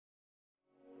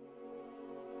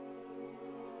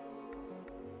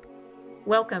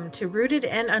Welcome to Rooted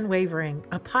and Unwavering,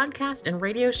 a podcast and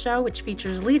radio show which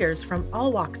features leaders from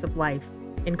all walks of life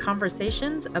in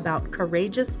conversations about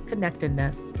courageous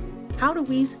connectedness. How do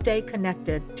we stay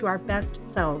connected to our best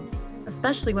selves,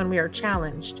 especially when we are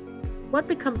challenged? What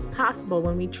becomes possible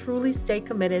when we truly stay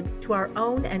committed to our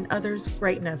own and others'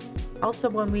 greatness, also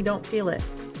when we don't feel it?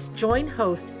 Join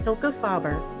host Hilke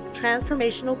Faber,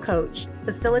 transformational coach,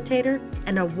 facilitator,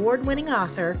 and award-winning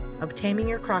author of Taming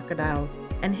Your Crocodiles,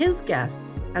 and his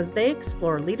guests as they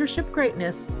explore leadership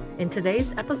greatness in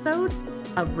today's episode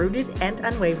of Rooted and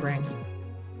Unwavering.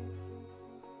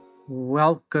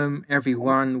 Welcome,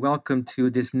 everyone. Welcome to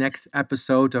this next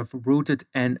episode of Rooted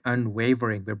and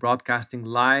Unwavering. We're broadcasting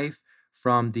live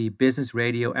from the Business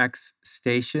Radio X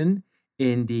station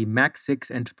in the Max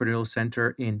 6 Entrepreneurial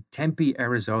Center in Tempe,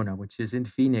 Arizona, which is in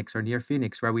Phoenix or near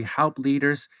Phoenix, where we help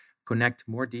leaders connect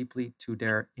more deeply to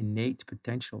their innate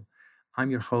potential. I'm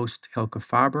your host, Hilke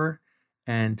Faber,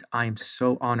 and I'm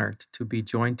so honored to be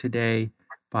joined today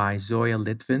by Zoya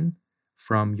Litvin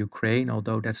from Ukraine,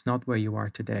 although that's not where you are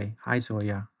today. Hi,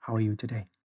 Zoya. How are you today?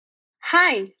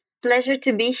 Hi, pleasure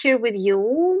to be here with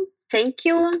you. Thank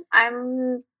you.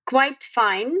 I'm quite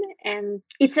fine, and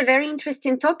it's a very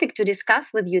interesting topic to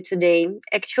discuss with you today.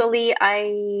 Actually,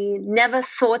 I never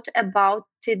thought about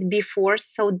it before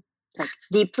so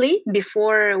deeply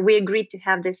before we agreed to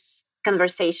have this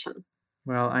conversation.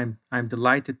 Well, I'm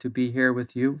delighted to be here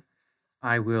with you.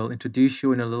 I will introduce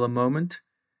you in a little moment.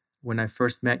 When I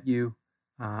first met you,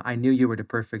 I knew you were the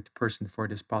perfect person for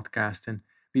this podcast. And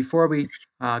before we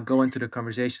go into the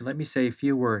conversation, let me say a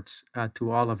few words to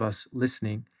all of us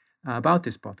listening about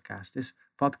this podcast. This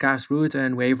podcast, Rooted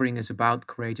and Unwavering, is about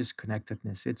courageous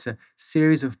connectedness. It's a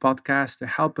series of podcasts to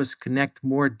help us connect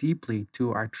more deeply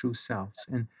to our true selves.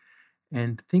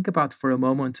 And think about for a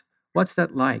moment, what's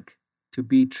that like to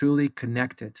be truly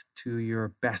connected to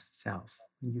your best self?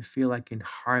 When you feel like in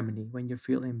harmony, when you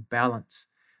feel in balance,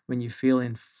 when you feel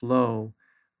in flow,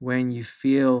 when you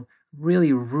feel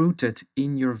really rooted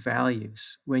in your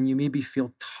values, when you maybe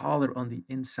feel taller on the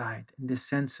inside, in the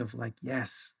sense of like,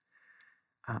 yes,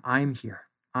 I'm here.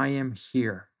 I am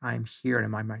here. I'm here.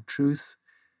 Am I my truth?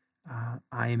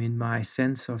 I am in my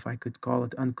sense of, I could call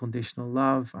it unconditional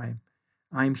love.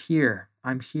 I'm here.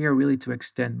 I'm here really to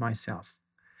extend myself.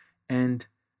 And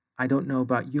I don't know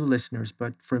about you listeners,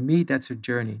 but for me, that's a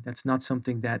journey. That's not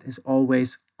something that is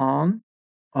always on,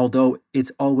 although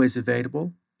it's always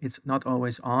available. It's not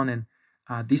always on.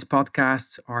 And these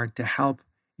podcasts are to help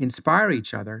inspire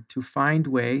each other to find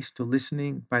ways to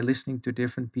by listening to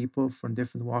different people from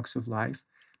different walks of life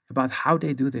about how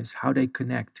they do this, how they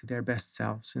connect to their best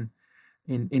selves. And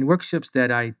in workshops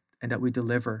that we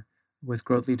deliver with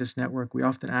Growth Leaders Network, we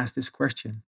often ask this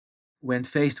question: when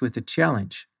faced with a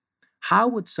challenge, how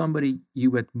would somebody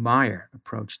you admire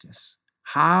approach this?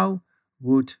 How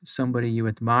would somebody you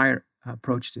admire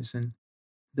approach this? And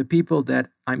the people that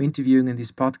I'm interviewing in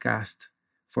this podcast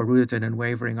for Rooted and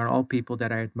Unwavering are all people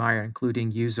that I admire,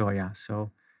 including you, Zoya.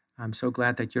 So I'm so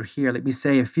glad that you're here. Let me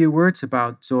say a few words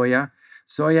about Zoya.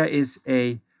 Zoya is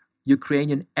a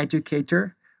Ukrainian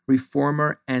educator,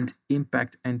 reformer, and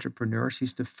impact entrepreneur.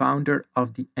 She's the founder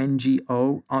of the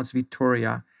NGO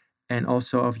Osvitoria and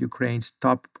also of Ukraine's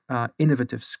top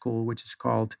innovative school, which is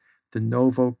called the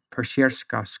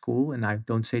Novo-Persherska School. And I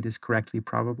don't say this correctly,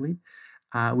 probably,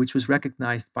 which was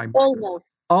recognized by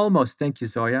Almost. Almost. Thank you,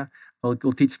 Zoya.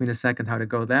 It'll teach me in a second how to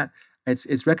go that.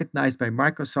 It's recognized by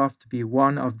Microsoft to be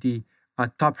one of the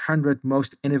top 100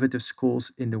 most innovative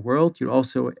schools in the world. You're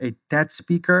also a TED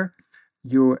speaker.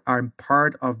 You are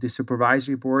part of the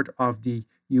supervisory board of the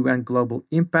UN Global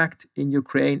Impact in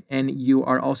Ukraine, and you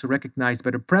are also recognized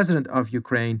by the president of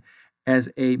Ukraine as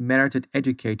a merited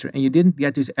educator. And you didn't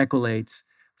get these accolades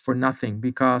for nothing,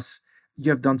 because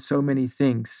you have done so many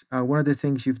things. One of the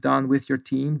things you've done with your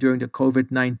team during the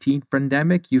COVID-19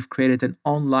 pandemic, you've created an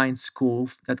online school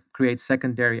that creates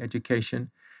secondary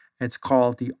education. It's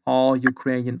called the All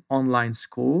Ukrainian Online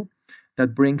School,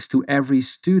 that brings to every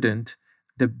student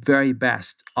the very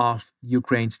best of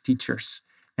Ukraine's teachers.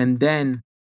 And then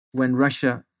when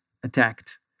Russia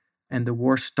attacked and the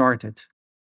war started,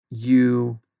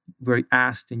 you were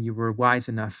asked and you were wise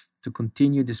enough to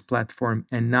continue this platform.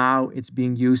 And now it's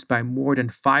being used by more than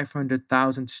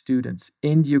 500,000 students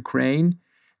in Ukraine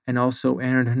and also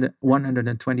in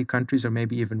 120 countries, or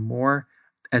maybe even more,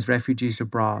 as refugees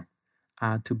abroad,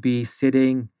 to be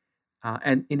sitting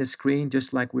and in a screen,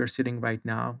 just like we're sitting right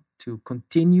now, to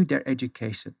continue their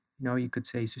education. You could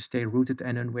say to stay rooted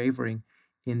and unwavering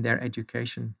in their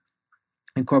education.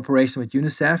 In cooperation with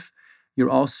UNICEF, you're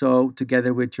also,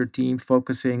 together with your team,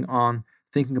 focusing on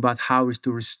thinking about how is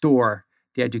to restore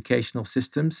the educational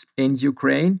systems in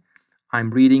Ukraine.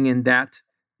 I'm reading in that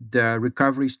the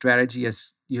recovery strategy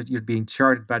as you're being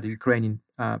chartered by the Ukrainian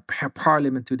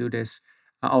parliament to do this,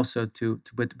 also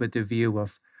with the view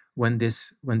of when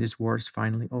this war is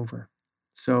finally over.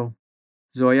 So,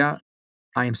 Zoya,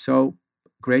 I am so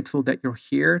grateful that you're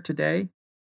here today.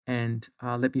 And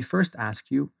let me first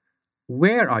ask you,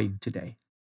 where are you today?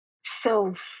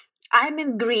 So I'm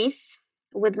in Greece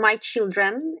with my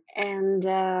children, and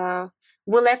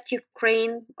we left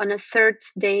Ukraine on a third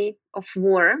day of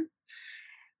war.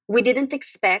 We didn't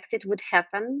expect it would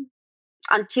happen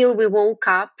until we woke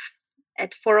up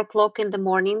at 4 o'clock in the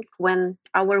morning when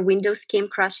our windows came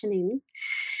crashing in.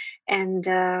 And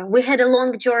we had a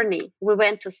long journey. We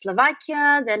went to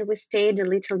Slovakia, then we stayed a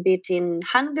little bit in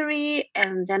Hungary,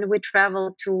 and then we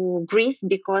traveled to Greece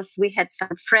because we had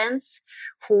some friends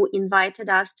who invited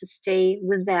us to stay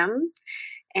with them.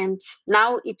 And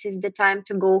now it is the time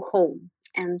to go home.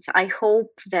 And I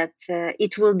hope that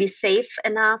it will be safe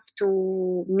enough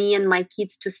to me and my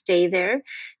kids to stay there.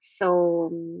 So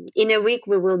in a week,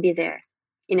 we will be there,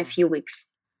 in a few weeks.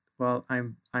 Well,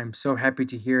 I'm so happy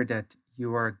to hear that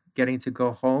you are getting to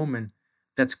go home, and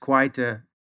that's quite a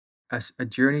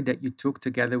journey that you took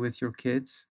together with your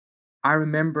kids. I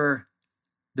remember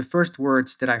the first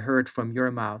words that I heard from your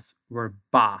mouth were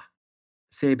 "ba."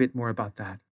 Say a bit more about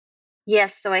that.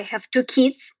 Yes, so I have two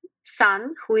kids,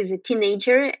 son who is a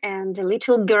teenager and a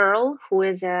little girl who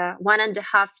is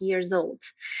 1.5 years old.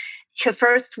 Her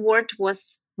first word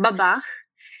was babach,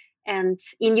 and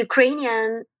in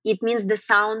Ukrainian it means the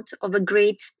sound of a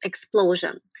great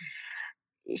explosion.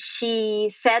 She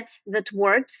said that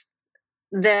word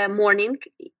the morning.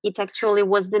 It actually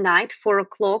was the night, 4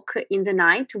 o'clock in the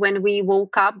night, when we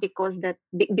woke up because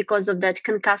of that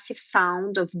concussive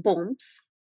sound of bombs.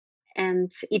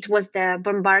 And it was the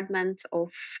bombardment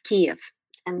of Kiev.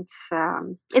 And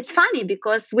it's funny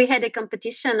because we had a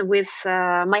competition with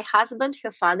my husband,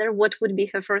 her father. What would be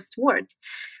her first word?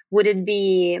 Would it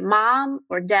be mom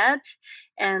or dad?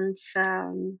 And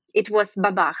it was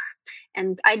babach.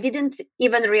 And I didn't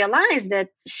even realize that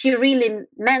she really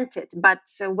meant it. But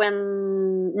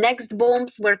when next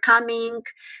bombs were coming,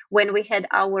 when we had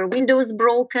our windows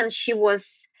broken, she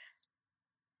was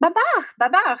babach,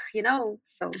 babach,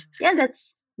 So yeah,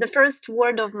 that's the first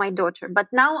word of my daughter. But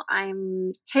now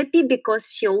I'm happy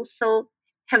because she also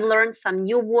have learned some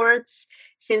new words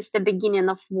since the beginning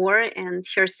of war, and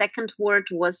her second word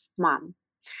was mom.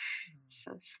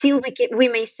 So still we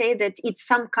may say that it's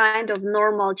some kind of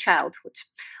normal childhood.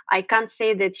 I can't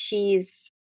say that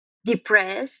she's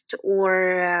depressed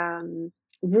or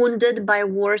wounded by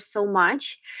war so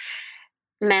much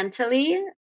mentally.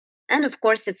 And of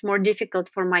course, it's more difficult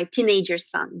for my teenager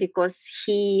son because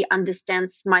he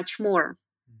understands much more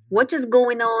what is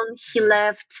going on. He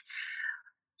left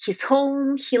his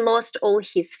home, he lost all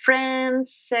his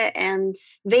friends, and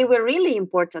they were really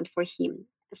important for him.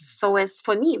 So as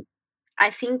for me, I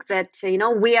think that,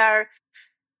 we are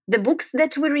the books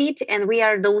that we read, and we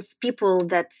are those people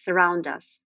that surround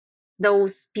us,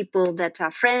 those people that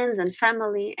are friends and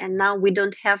family, and now we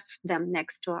don't have them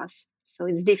next to us. So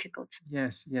it's difficult.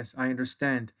 Yes, I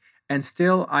understand. And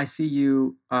still, I see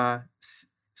you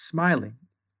smiling.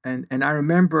 And I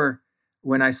remember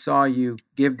when I saw you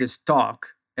give this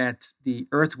talk at the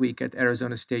Earth Week at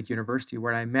Arizona State University,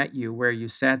 where I met you, where you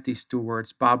said these two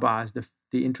words, "Baba," as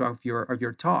the intro of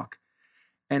your talk.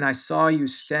 And I saw you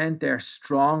stand there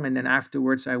strong. And then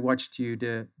afterwards, I watched you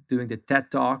doing the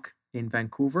TED Talk in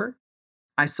Vancouver.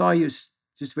 I saw you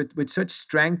just with such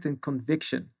strength and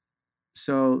conviction.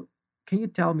 So can you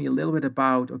tell me a little bit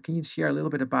about, or can you share a little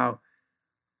bit about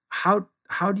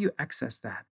how do you access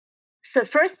that? So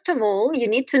first of all, you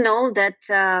need to know that,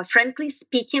 frankly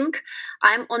speaking,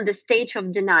 I'm on the stage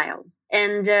of denial.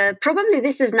 And probably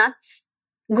this is not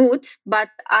good, but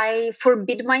I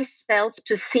forbid myself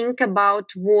to think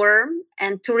about war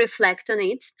and to reflect on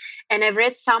it. And I've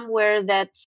read somewhere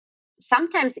that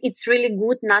sometimes it's really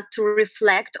good not to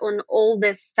reflect on all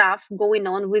the stuff going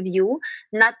on with you,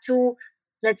 not to,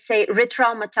 let's say,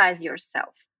 re-traumatize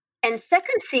yourself. And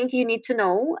second thing you need to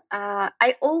know,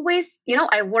 I always,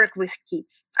 I work with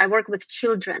kids, I work with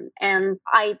children, and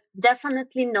I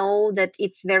definitely know that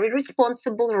it's very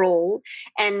responsible role.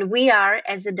 And we are,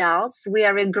 as adults, we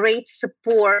are a great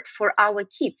support for our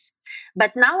kids.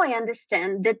 But now I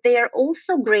understand that they are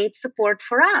also great support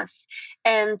for us.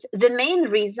 And the main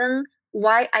reason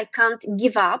why I can't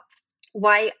give up,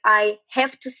 why I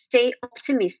have to stay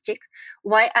optimistic,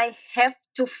 why I have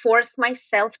to force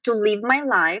myself to live my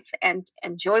life and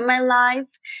enjoy my life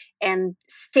and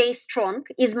stay strong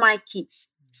is my kids.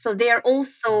 So they are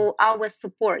also our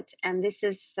support. And this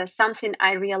is something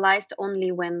I realized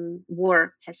only when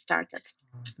war has started.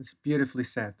 That's beautifully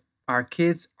said. Our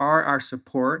kids are our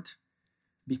support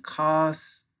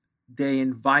because they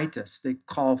invite us, they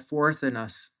call forth in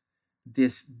us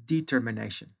this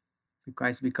determination.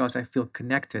 Because I feel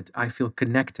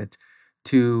connected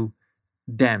to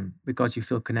them because you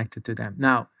feel connected to them.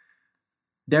 Now,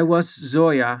 there was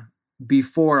Zoya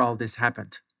before all this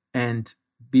happened and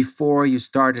before you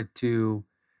started to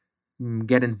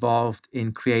get involved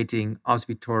in creating Os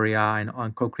Victoria and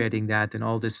on co-creating that and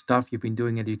all this stuff you've been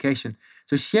doing in education.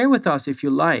 So share with us, if you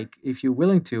like, if you're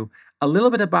willing to, a little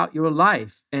bit about your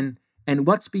life and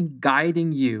what's been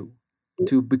guiding you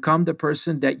to become the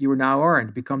person that you now are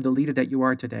and become the leader that you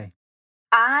are today.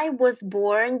 I was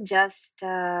born just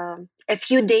a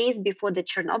few days before the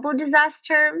Chernobyl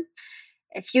disaster,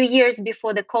 a few years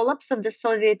before the collapse of the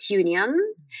Soviet Union.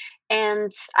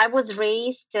 And I was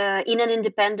raised in an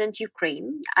independent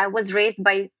Ukraine. I was raised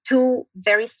by two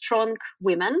very strong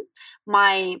women,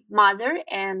 my mother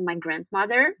and my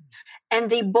grandmother. And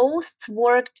they both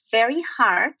worked very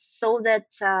hard so that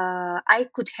I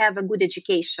could have a good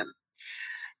education.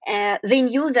 They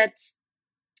knew that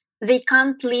they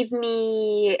can't leave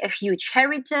me a huge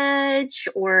heritage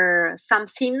or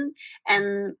something.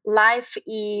 And life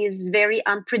is very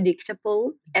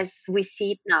unpredictable as we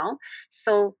see it now.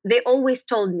 So they always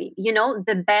told me,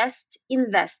 the best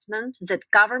investment that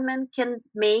government can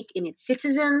make in its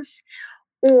citizens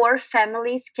or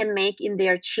families can make in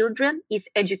their children is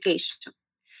education.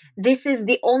 This is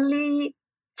the only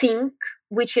thing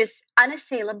which is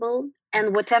unassailable.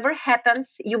 And whatever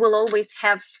happens, you will always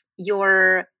have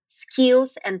your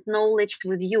skills and knowledge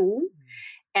with you,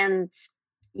 and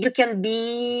you can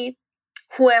be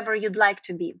whoever you'd like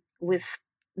to be with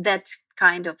that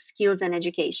kind of skills and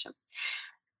education.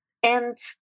 And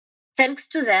thanks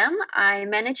to them, I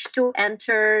managed to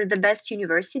enter the best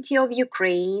university of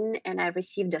Ukraine and I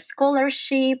received a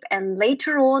scholarship. And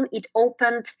later on, it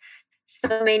opened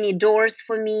so many doors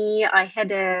for me. I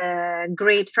had a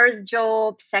great first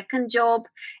job, second job,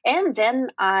 and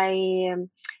then I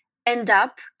end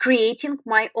up creating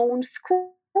my own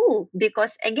school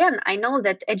because again I know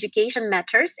that education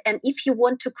matters, and if you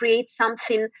want to create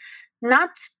something not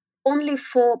only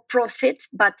for profit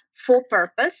but for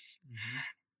purpose,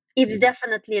 it's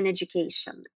definitely an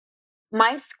education.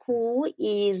 My school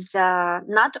is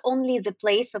not only the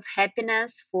place of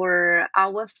happiness for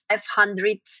our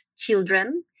 500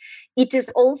 children, it is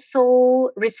also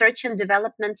research and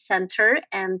development center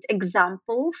and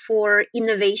example for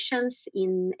innovations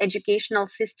in educational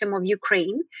system of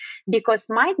Ukraine, because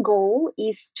my goal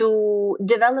is to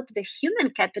develop the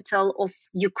human capital of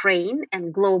Ukraine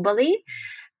and globally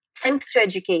thanks to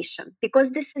education,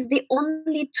 because this is the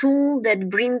only tool that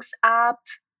brings up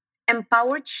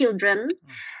empower children,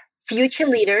 future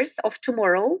leaders of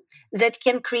tomorrow that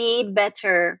can create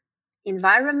better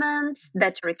environment,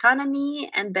 better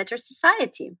economy, and better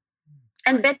society,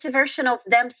 and better version of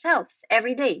themselves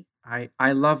every day.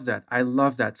 I love that. I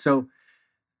love that. So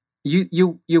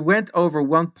you went over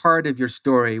one part of your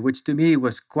story, which to me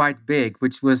was quite big,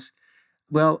 which was,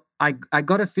 well, I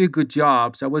got a few good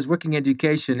jobs. I was working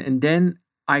education, and then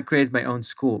I created my own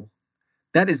school.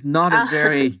 That is not a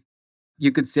very,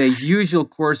 you could say, usual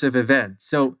course of events.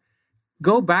 So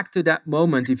go back to that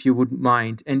moment, if you wouldn't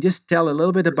mind, and just tell a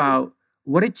little bit about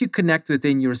what did you connect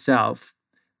within yourself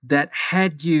that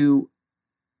had you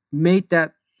made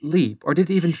that leap, or did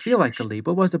it even feel like a leap?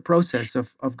 What was the process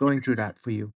of going through that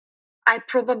for you? I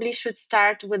probably should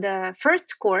start with the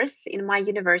first course in my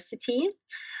university.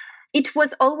 It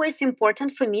was always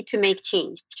important for me to make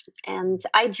change. And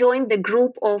I joined the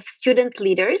group of student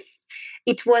leaders.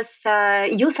 It was a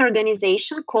youth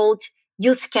organization called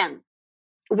Youth Can.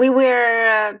 We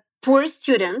were poor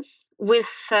students with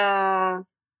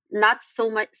not so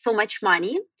much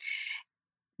money,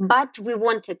 but we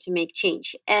wanted to make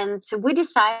change. And we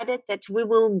decided that we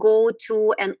will go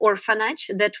to an orphanage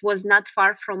that was not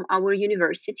far from our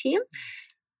university.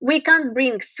 We can't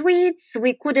bring sweets,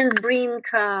 we couldn't bring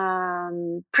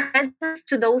presents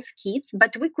to those kids,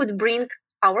 but we could bring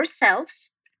ourselves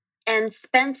and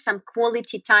spend some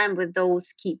quality time with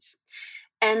those kids.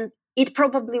 And it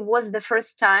probably was the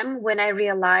first time when I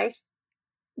realized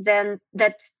then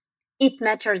that it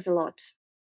matters a lot.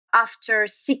 After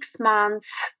 6 months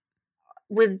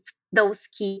with those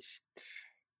kids,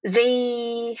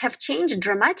 they have changed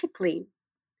dramatically.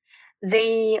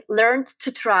 They learned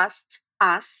to trust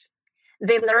us.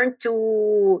 They learned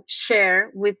to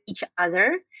share with each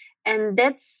other. And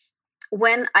that's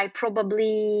when I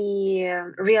probably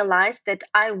realized that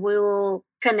I will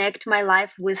connect my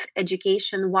life with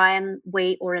education one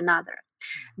way or another.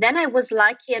 Then I was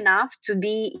lucky enough to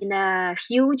be in a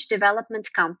huge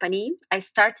development company. I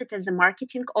started as a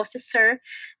marketing officer.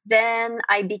 Then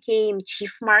I became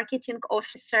chief marketing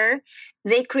officer.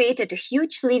 They created a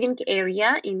huge living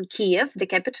area in Kiev, the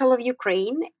capital of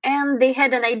Ukraine, and they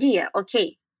had an idea.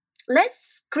 Okay,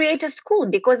 let's create a school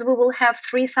because we will have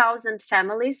 3,000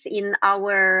 families in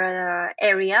our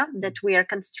area that we are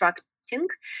constructing,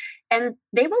 and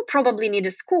they will probably need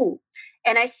a school.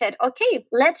 And I said, okay,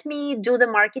 let me do the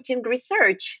marketing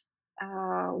research,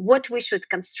 what we should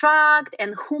construct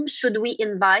and whom should we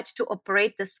invite to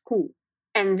operate the school.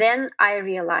 And then I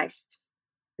realized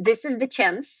this is the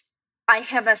chance. I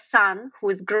have a son who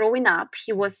is growing up.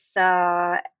 He was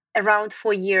around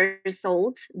 4 years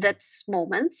old that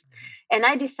moment. And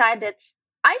I decided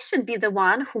I should be the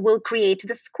one who will create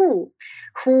the school,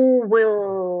 who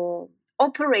will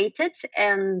operate it,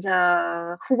 and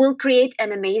who will create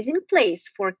an amazing place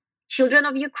for children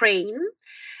of Ukraine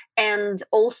and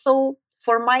also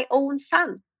for my own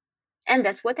son. And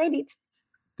that's what I did.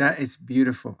 That is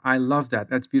beautiful. I love that.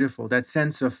 That's beautiful. That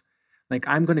sense of like,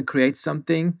 I'm going to create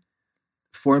something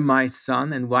for my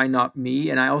son, and why not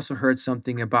me? And I also heard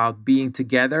something about being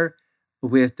together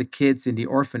with the kids in the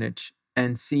orphanage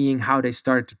and seeing how they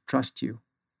started to trust you.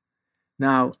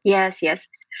 Now, Yes.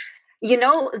 You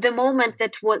know, the moment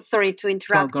that was, sorry to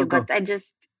interrupt you, go. but I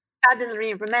just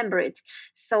suddenly remember it.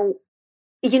 So,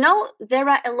 you know, there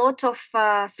are a lot of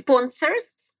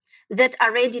sponsors that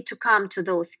are ready to come to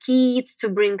those kids to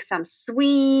bring some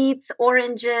sweets,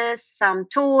 oranges, some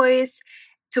toys,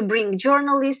 to bring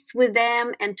journalists with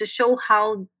them and to show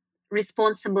how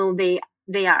responsible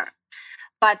they are.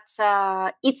 But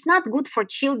it's not good for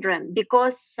children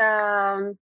because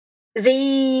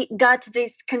they got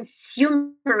this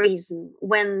consumerism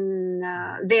when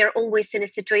they're always in a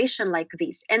situation like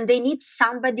this, and they need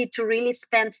somebody to really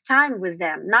spend time with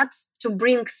them, not to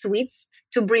bring sweets,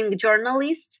 to bring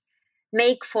journalists,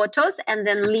 make photos, and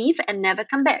then leave and never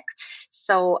come back.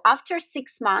 So after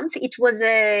 6 months, it was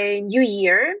a new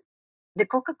year. The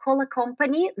Coca-Cola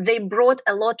company, they brought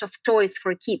a lot of toys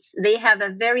for kids. They have a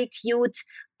very cute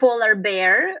polar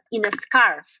bear in a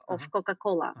scarf of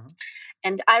Coca-Cola.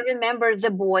 And I remember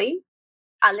the boy,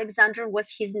 Alexander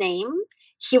was his name.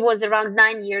 He was around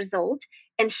 9 years old,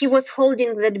 and he was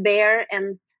holding that bear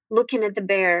and looking at the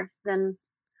bear, then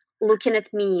looking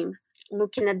at me,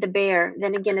 looking at the bear,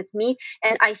 then again at me.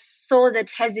 And I saw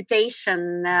that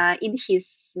hesitation in his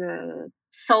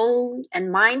soul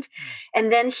and mind.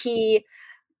 And then he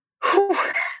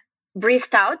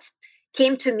breathed out,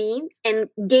 came to me, and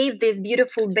gave this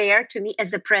beautiful bear to me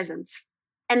as a present.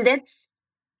 And that's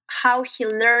how he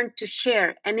learned to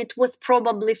share. And it was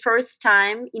probably first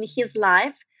time in his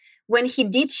life when he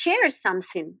did share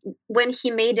something, when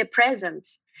he made a present.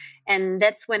 And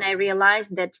that's when I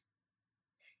realized that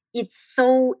it's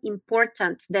so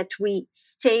important that we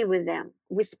stay with them.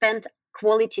 We spend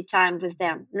quality time with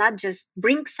them, not just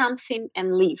bring something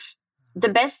and leave. The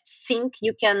best thing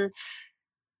you can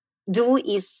do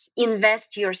is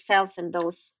invest yourself in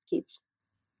those kids.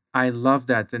 I love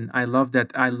that. And I love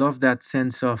that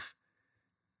sense of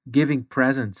giving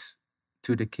presents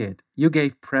to the kid. You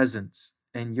gave presents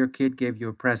and your kid gave you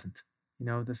a present. You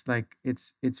know, that's like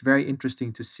it's very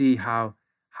interesting to see how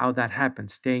that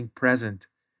happens, staying present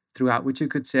throughout, which you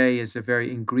could say is a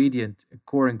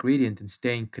core ingredient in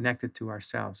staying connected to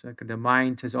ourselves. Like the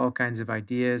mind has all kinds of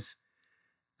ideas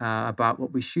about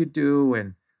what we should do,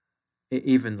 and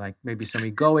even like maybe some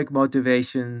egoic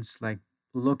motivations, like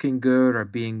looking good or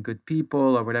being good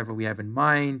people or whatever we have in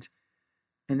mind.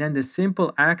 And then the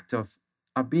simple act of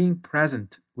being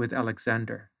present with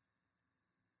Alexander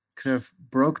kind of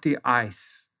broke the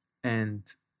ice and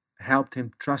helped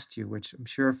him trust you, which I'm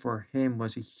sure for him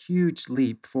was a huge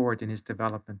leap forward in his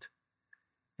development.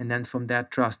 And then from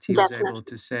that trust, he was able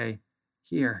to say,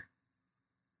 here's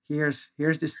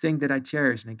this thing that I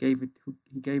cherish, and he gave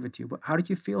it to you. But how did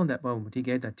you feel in that moment he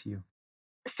gave that to you?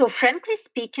 So frankly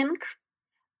speaking,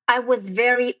 I was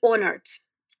very honored.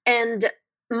 And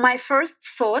my first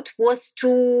thought was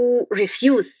to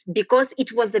refuse because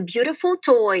it was a beautiful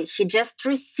toy. He just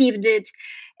received it.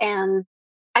 And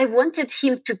I wanted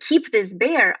him to keep this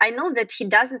bear. I know that he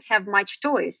doesn't have much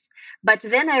toys. But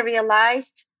then I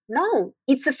realized, no,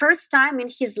 it's the first time in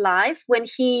his life when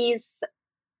he's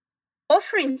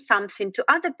offering something to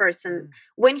other person,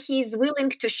 when he's willing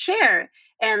to share.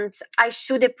 And I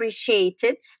should appreciate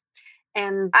it.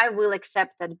 And I will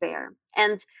accept that bear.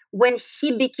 And when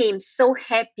he became so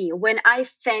happy, when I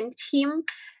thanked him,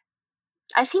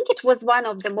 I think it was one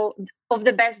of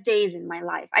the best days in my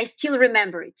life. I still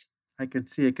remember it. I can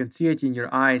see it in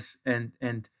your eyes. And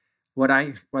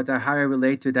how I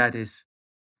relate to that is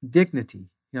dignity.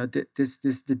 This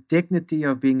the dignity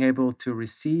of being able to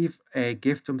receive a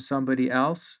gift from somebody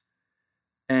else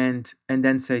and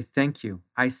then say thank you.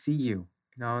 I see you.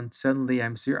 And suddenly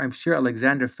I'm sure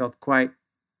Alexander felt quite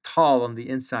tall on the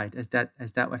inside as that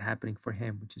was happening for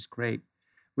him, which is great.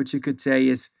 Which you could say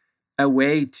is a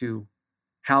way to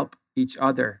help each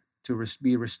other to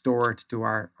be restored to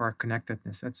our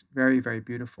connectedness. That's very, very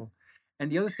beautiful.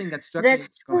 And the other thing that struck me,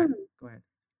 That's go ahead, true. go ahead.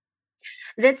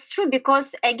 That's true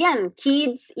because again,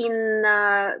 kids in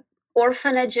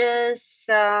orphanages,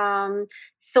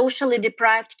 socially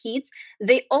deprived kids,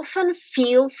 they often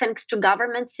feel, thanks to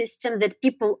government system, that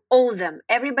people owe them.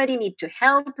 Everybody need to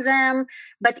help them,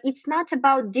 but it's not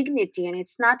about dignity and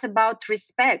it's not about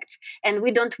respect. And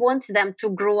we don't want them to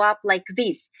grow up like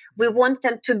this. We want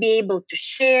them to be able to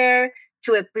share,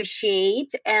 to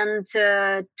appreciate, and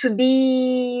to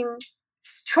be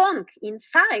strong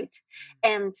inside.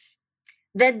 And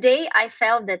that day I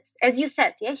felt that, as you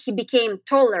said, yeah, he became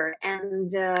taller,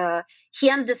 and he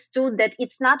understood that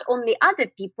it's not only other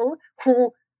people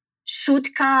who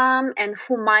should come and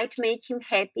who might make him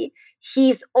happy.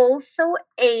 He's also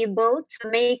able to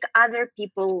make other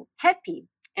people happy,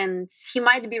 and he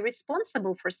might be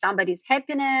responsible for somebody's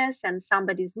happiness and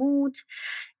somebody's mood.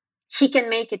 He can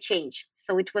make a change.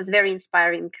 So it was very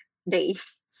inspiring day.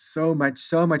 So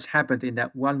much happened in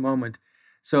that one moment.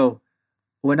 So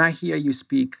when I hear you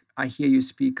speak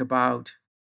about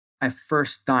a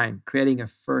first time, creating a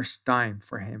first time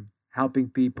for him, helping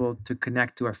people to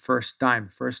connect to a first time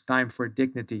for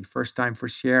dignity, first time for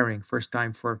sharing, first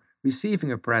time for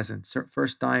receiving a present,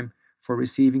 first time for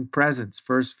receiving presents,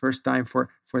 first time for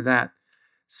that.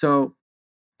 So,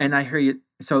 and I hear you.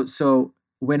 So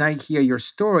when I hear your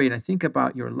story and I think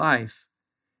about your life,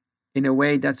 in a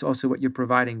way, that's also what you're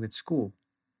providing with school.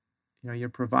 You're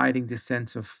providing this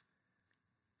sense of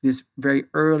this very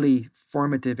early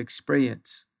formative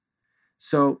experience.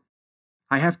 So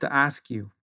I have to ask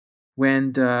you,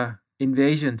 when the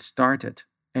invasion started,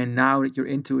 and now that you're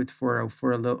into it for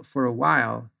a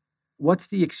while, what's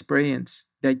the experience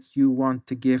that you want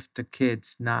to give to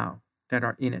kids now that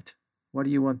are in it? What do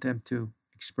you want them to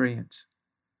experience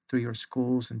through your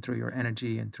schools and through your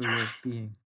energy and through your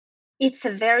being? It's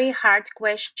a very hard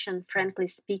question, frankly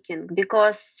speaking,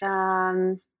 because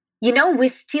we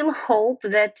still hope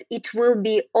that it will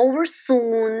be over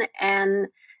soon and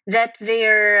that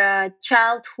their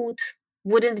childhood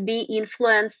wouldn't be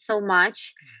influenced so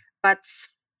much. But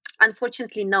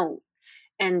unfortunately, no.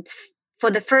 And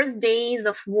for the first days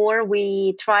of war,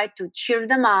 we try to cheer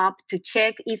them up, to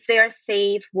check if they are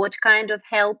safe, what kind of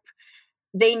help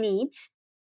they need.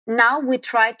 Now we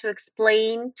try to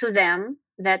explain to them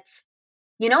that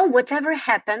whatever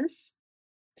happens,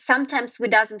 sometimes we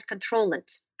doesn't control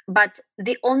it, but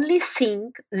the only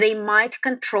thing they might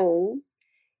control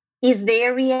is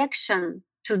their reaction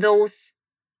to those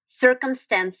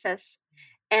circumstances,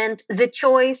 and the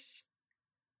choice,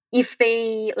 if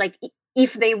they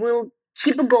will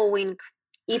keep going,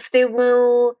 if they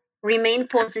will remain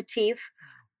positive,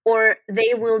 or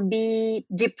they will be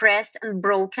depressed and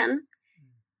broken.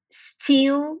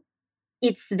 Still,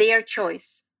 it's their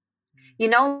choice.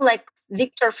 Like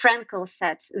Viktor Frankl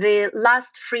said, the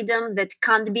last freedom that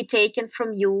can't be taken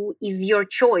from you is your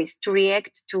choice to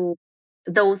react to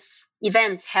those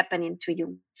events happening to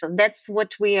you. So that's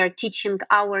what we are teaching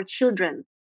our children.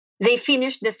 They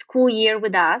finished the school year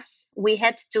with us. We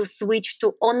had to switch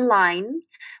to online,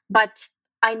 but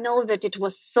I know that it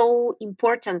was so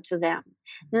important to them,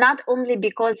 not only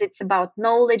because it's about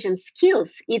knowledge and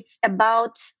skills, it's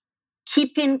about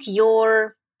keeping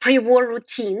your pre-war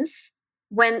routines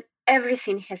when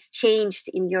everything has changed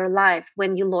in your life,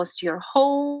 when you lost your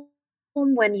home,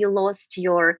 when you lost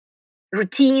your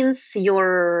routines,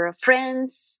 your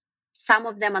friends. Some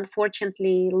of them,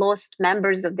 unfortunately, lost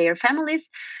members of their families,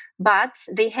 but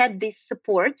they had this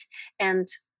support. And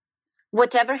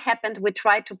whatever happened, we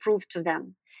try to prove to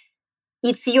them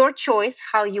it's your choice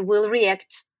how you will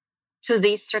react to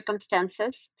these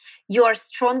circumstances. You are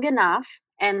strong enough,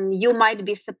 and you might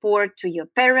be support to your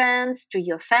parents, to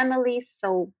your families.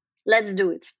 So let's do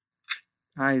it.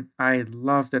 I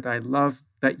love that. I love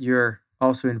that you're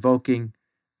also invoking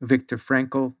Viktor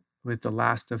Frankl with the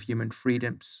last of human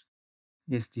freedoms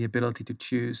is the ability to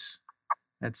choose.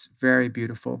 That's very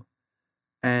beautiful.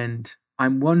 And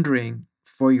I'm wondering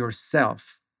for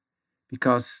yourself,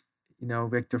 because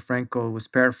Viktor Frankl was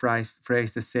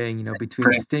phrased as saying,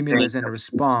 between stimulus and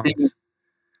response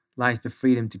lies the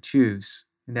freedom to choose,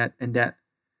 and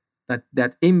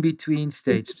that in between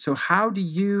stage. So how do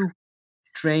you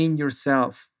train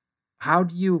yourself? how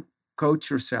do you coach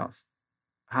yourself?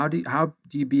 How do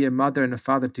you be a mother and a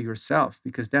father to yourself?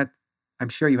 Because that, I'm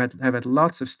sure you have had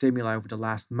lots of stimuli over the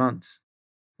last months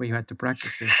where you had to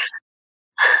practice this.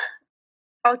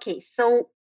 Okay, so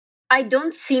I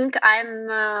don't think I'm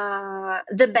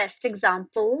the best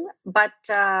example, but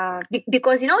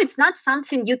because it's not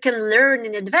something you can learn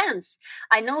in advance.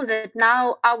 I know that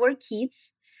now our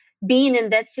kids, being in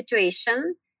that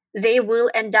situation, they will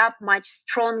end up much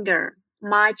stronger,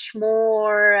 much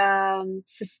more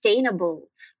sustainable,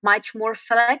 much more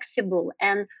flexible,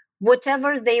 and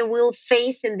whatever they will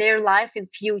face in their life in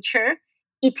future,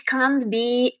 it can't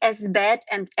be as bad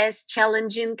and as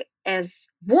challenging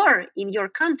as war in your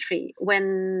country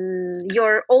when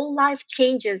your whole life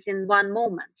changes in one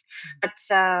moment. But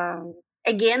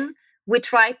again, we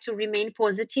try to remain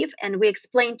positive and we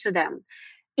explain to them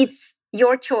it's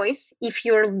your choice if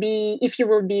you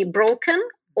will be broken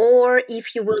or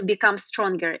if you will become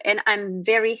stronger. And I'm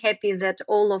very happy that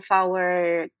all of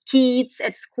our kids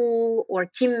at school or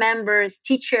team members,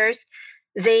 teachers,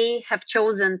 they have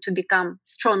chosen to become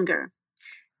stronger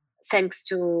thanks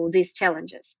to these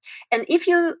challenges. And if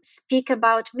you speak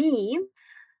about me,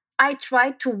 I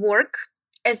try to work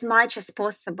as much as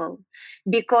possible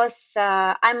because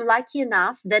I'm lucky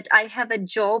enough that I have a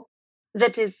job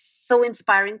that is so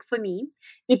inspiring for me.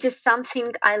 It is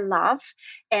something I love,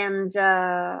 and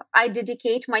I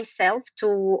dedicate myself to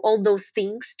all those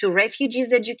things, to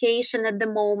refugees education at the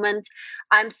moment.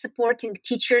 I'm supporting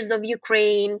teachers of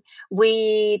Ukraine.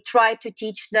 We try to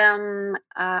teach them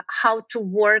how to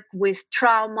work with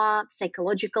trauma,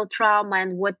 psychological trauma,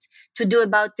 and what to do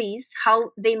about this,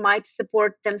 how they might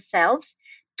support themselves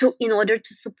in order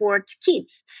to support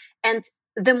kids. And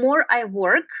the more I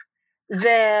work,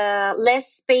 the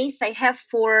less space I have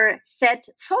for sad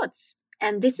thoughts.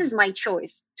 And this is my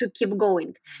choice to keep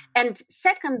going. And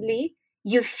secondly,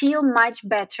 you feel much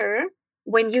better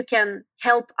when you can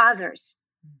help others.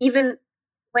 Even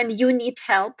when you need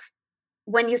help,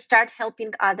 when you start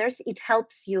helping others, it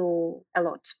helps you a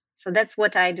lot. So that's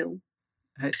what I do.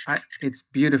 It's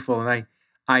beautiful. And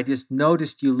I just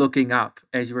noticed you looking up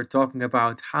as you were talking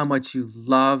about how much you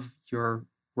love your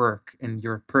work and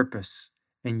your purpose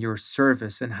and your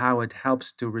service and how it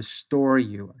helps to restore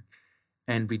you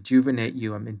and rejuvenate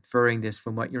you. I'm inferring this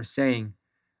from what you're saying,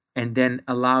 and then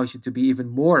allows you to be even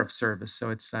more of service.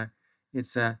 So it's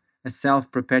a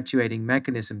self-perpetuating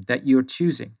mechanism that you're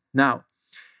choosing. Now,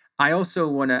 I also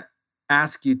want to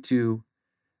ask you to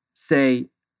say,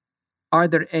 are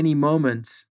there any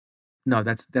moments? No,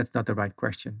 that's not the right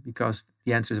question, because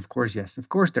the answer is, of course, yes. Of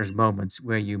course, there's moments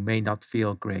where you may not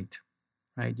feel great,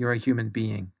 right? You're a human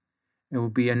being. It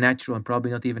would be unnatural and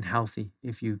probably not even healthy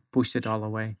if you pushed it all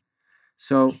away.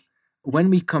 So when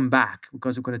we come back,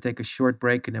 because we're going to take a short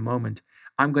break in a moment,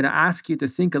 I'm going to ask you to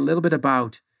think a little bit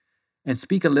about and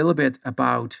speak a little bit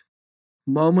about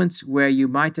moments where you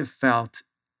might have felt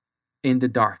in the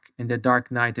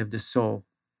dark night of the soul,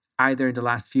 either in the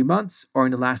last few months or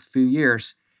in the last few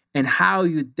years, and how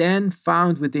you then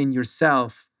found within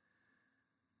yourself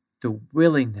the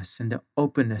willingness and the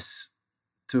openness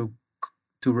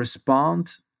to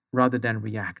respond rather than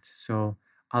react. So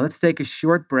let's take a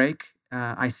short break.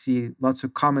 I see lots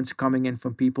of comments coming in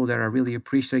from people that are really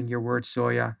appreciating your words,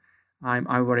 Zoya. I'm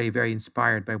already very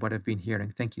inspired by what I've been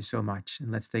hearing. Thank you so much.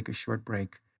 And let's take a short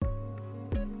break.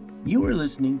 You are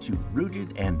listening to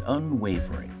Rooted and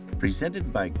Unwavering,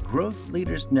 presented by Growth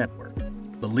Leaders Network,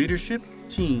 the leadership,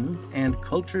 team, and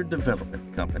culture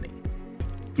development company.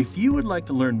 If you would like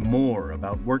to learn more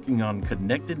about working on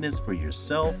connectedness for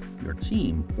yourself, your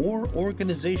team, or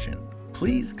organization,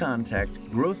 please contact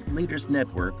Growth Leaders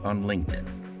Network on LinkedIn.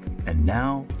 And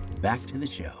now, back to the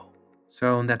show.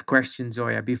 So on that question,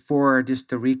 Zoya, before, just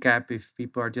to recap, if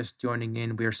people are just joining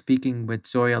in, we are speaking with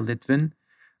Zoya Litvin.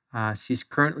 She's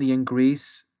currently in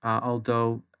Greece,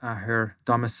 although her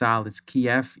domicile is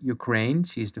Kiev, Ukraine.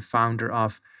 She's the founder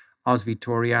of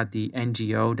Osvitoria, the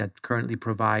NGO that currently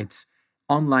provides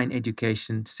online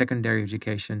education, secondary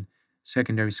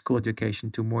school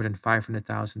education to more than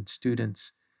 500,000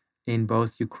 students in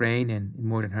both Ukraine and in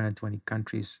more than 120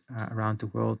 countries around the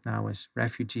world now as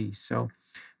refugees. So,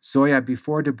 Zoya,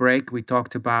 before the break, we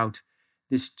talked about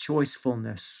this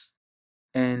choicefulness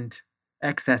and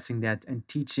accessing that and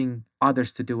teaching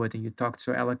others to do it. And you talked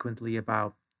so eloquently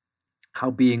about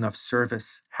how being of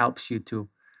service helps you to,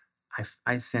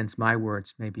 I sense my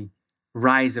words, maybe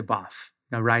rise above.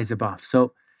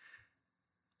 So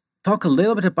talk a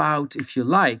little bit about, if you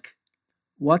like,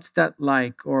 what's that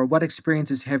like, or what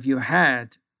experiences have you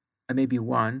had, and maybe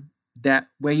one, that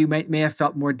where you may have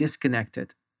felt more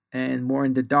disconnected and more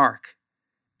in the dark,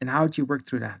 and how did you work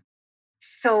through that?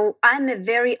 So I'm a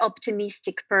very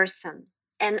optimistic person,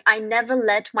 and I never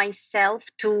let myself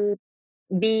to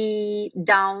be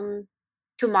down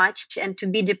too much and to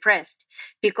be depressed,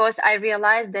 because I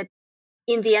realized that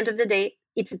in the end of the day,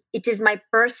 it is my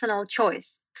personal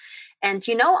choice. And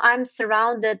I'm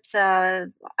surrounded.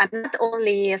 I'm not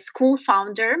only a school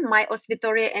founder. My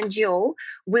Osvitoria NGO,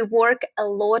 we work a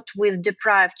lot with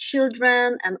deprived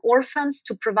children and orphans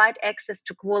to provide access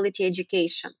to quality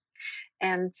education.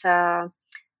 And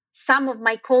some of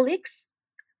my colleagues,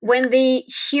 when they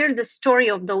hear the story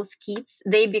of those kids,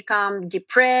 they become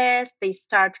depressed, they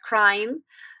start crying.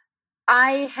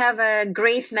 I have a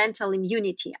great mental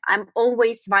immunity. I'm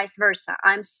always vice versa.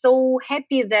 I'm so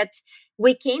happy that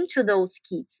we came to those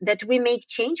kids, that we make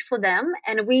change for them,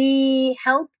 and we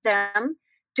help them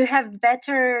to have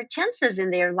better chances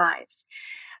in their lives.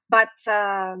 But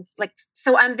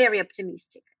so I'm very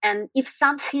optimistic. And if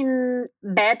something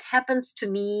bad happens to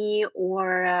me,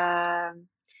 or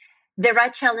there are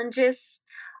challenges,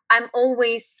 I'm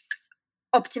always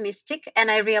optimistic,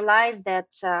 and I realize that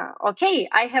okay,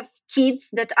 I have kids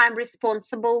that I'm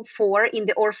responsible for in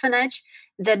the orphanage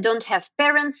that don't have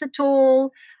parents at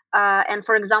all, and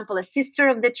for example, a sister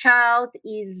of the child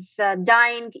is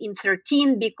dying in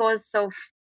 13 because of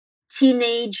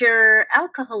teenager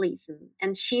alcoholism,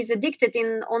 and she's addicted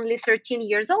in only 13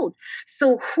 years old.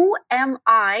 So who am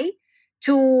I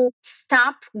to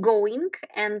stop going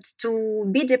and to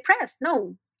be depressed?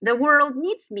 No, the world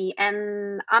needs me,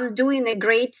 and I'm doing a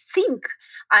great thing.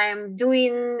 I'm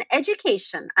doing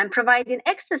education, I'm providing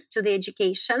access to the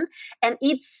education, and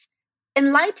it's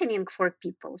enlightening for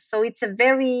people. So it's a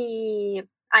very,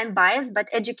 I'm biased, but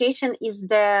education is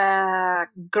the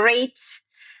great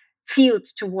field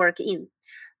to work in.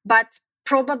 But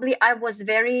probably I was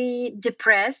very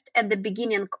depressed at the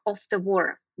beginning of the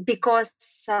war, because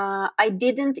I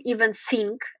didn't even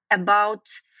think about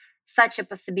such a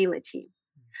possibility.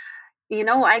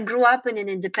 I grew up in an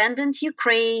independent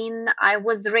Ukraine. I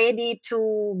was ready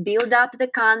to build up the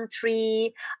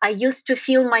country. I used to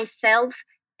feel myself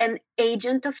an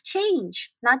agent of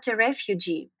change, not a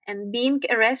refugee. And being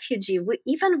a refugee,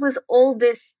 even with all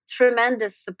this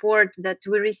tremendous support that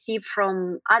we receive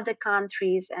from other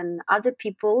countries and other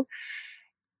people,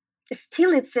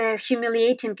 still it's a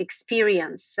humiliating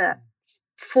experience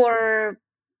for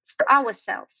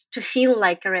ourselves to feel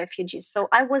like a refugee. So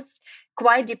I was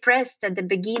quite depressed at the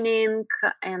beginning,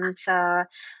 and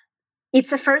it's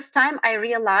the first time I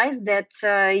realized that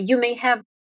you may have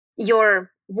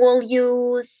your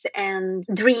values and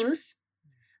dreams,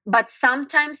 but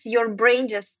sometimes your brain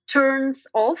just turns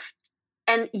off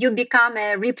and you become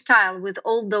a reptile with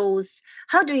all those,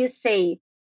 how do you say,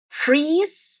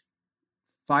 freeze?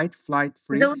 Fight, flight,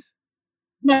 Those,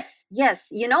 freeze. yes,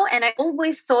 and I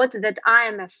always thought that I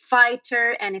am a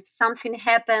fighter, and if something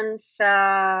happens,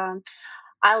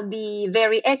 I'll be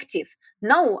very active.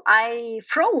 No, I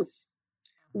froze.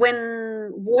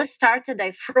 When war started,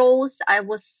 I froze. I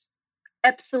was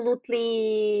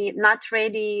absolutely not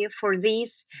ready for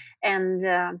this, and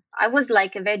I was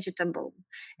like a vegetable.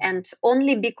 And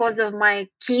only because of my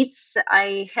kids,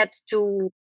 I had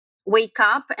to wake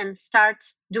up and start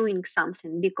doing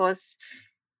something, because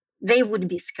they would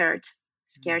be scared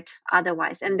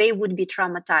otherwise, and they would be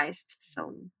traumatized.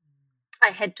 So I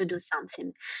had to do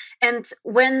something. And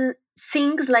when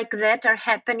things like that are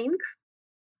happening,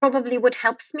 probably what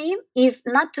helps me is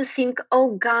not to think,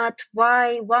 oh God,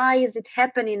 why is it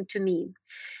happening to me?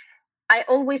 I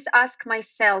always ask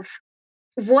myself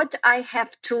what I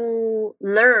have to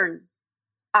learn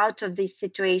out of this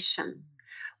situation.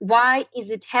 Why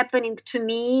is it happening to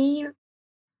me?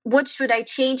 What should I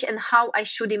change, and how I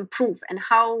should improve, and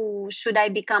how should I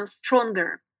become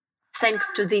stronger thanks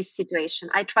to this situation?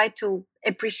 I try to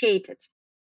appreciate it.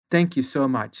 Thank you so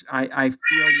much. I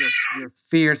feel your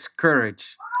fierce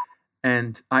courage.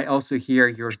 And I also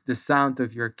hear the sound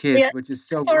of your kids, Yes, which is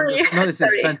so sorry. wonderful. No, this is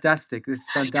Sorry. fantastic. This is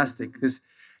fantastic because,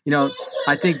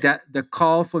 I think that the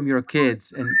call from your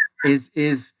kids and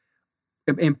is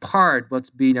in part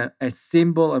what's been a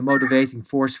symbol, a motivating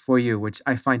force for you, which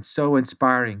I find so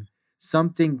inspiring.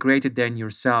 Something greater than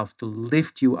yourself to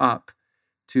lift you up,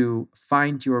 to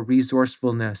find your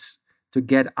resourcefulness, to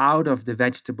get out of the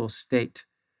vegetable state,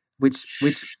 which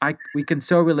we can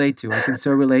so relate to. I can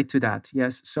so relate to that.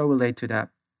 Yes, so relate to that.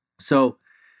 So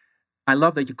I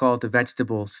love that you call it the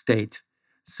vegetable state.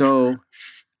 So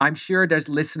I'm sure there's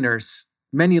listeners,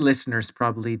 many listeners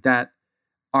probably, that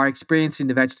are experiencing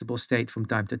the vegetable state from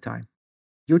time to time.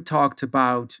 You talked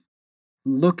about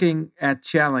looking at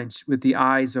challenge with the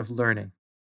eyes of learning.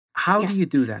 How do you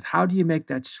do that? How do you make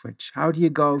that switch? How do you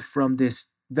go from this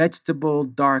vegetable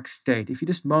dark state. If you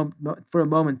just for a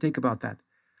moment think about that.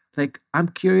 Like, I'm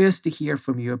curious to hear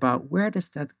from you about where does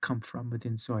that come from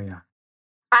within soya?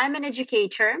 I'm an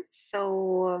educator,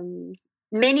 so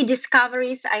many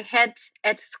discoveries I had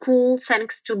at school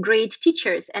thanks to great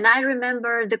teachers. And I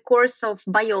remember the course of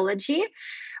biology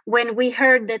when we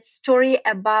heard that story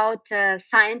about a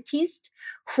scientist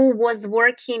who was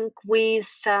working with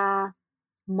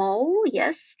mole,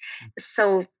 yes.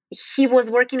 So he was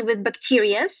working with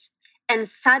bacteria, and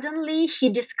suddenly he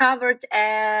discovered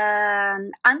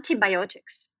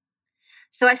antibiotics.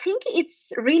 So I think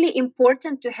it's really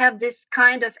important to have this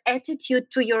kind of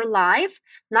attitude to your life,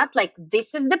 not like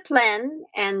this is the plan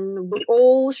and we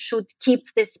all should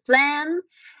keep this plan.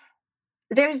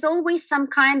 There's always some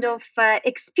kind of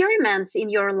experiments in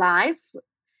your life.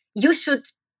 You should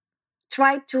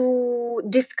try to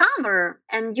discover,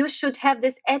 and you should have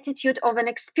this attitude of an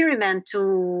experiment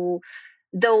to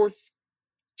those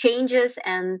changes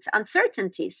and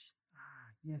uncertainties.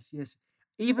 Yes.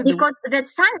 Even because that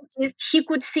scientist, he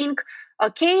could think,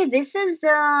 okay, this is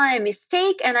a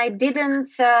mistake and I didn't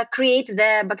create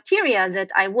the bacteria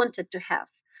that I wanted to have.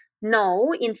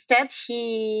 No, instead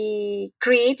he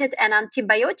created an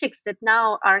antibiotics that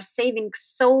now are saving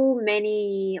so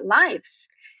many lives.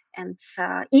 And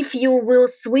if you will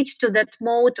switch to that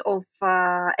mode of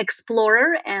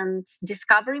explorer and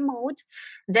discovery mode,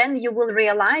 then you will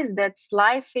realize that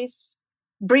life is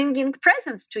bringing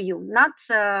presents to you, not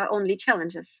only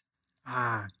challenges.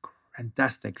 Ah,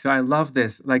 fantastic. So I love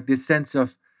this, like this sense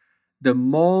of the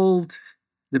mold,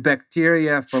 the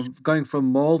bacteria from going from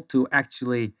mold to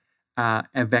actually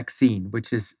a vaccine,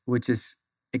 which is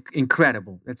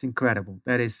incredible. That's incredible.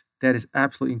 That is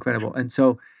absolutely incredible. And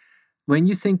so when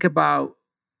you think about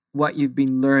what you've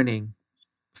been learning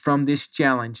from this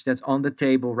challenge that's on the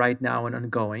table right now and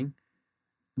ongoing,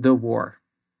 the war,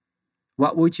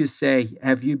 what would you say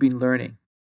have you been learning?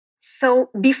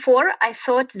 So before, I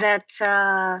thought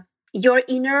that your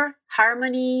inner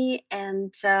harmony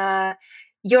and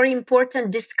your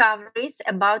important discoveries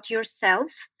about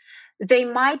yourself, they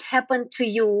might happen to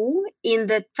you in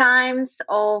the times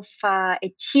of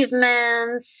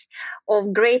achievements,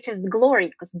 of greatest glory.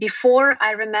 Because before,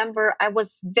 I remember I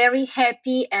was very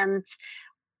happy and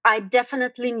I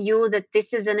definitely knew that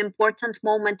this is an important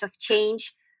moment of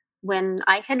change when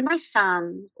I had my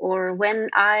son, or when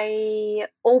I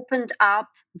opened up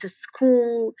the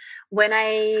school, when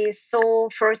I saw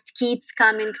first kids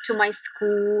coming to my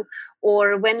school,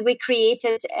 or when we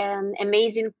created an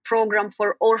amazing program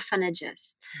for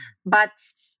orphanages. But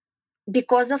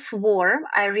because of war,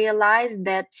 I realized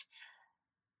that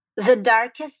the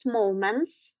darkest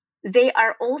moments, they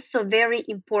are also very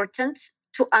important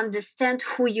to understand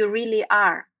who you really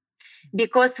are.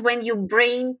 Because when your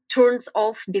brain turns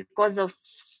off because of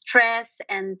stress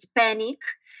and panic,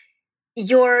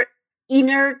 your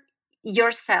inner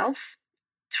yourself,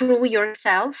 through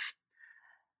yourself,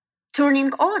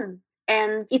 turning on.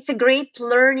 And it's a great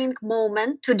learning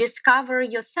moment to discover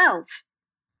yourself.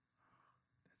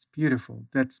 That's beautiful.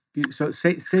 So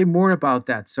say more about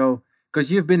that. So,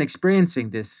 because you've been experiencing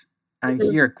this, I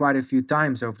hear quite a few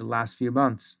times over the last few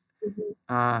months,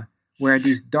 where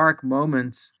these dark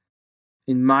moments,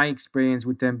 in my experience,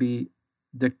 would then be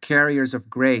the carriers of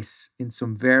grace in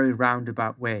some very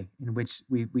roundabout way, in which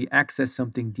we access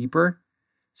something deeper.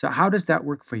 So how does that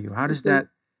work for you? How does that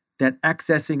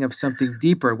accessing of something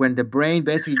deeper, when the brain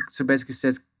basically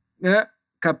says,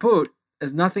 kaput,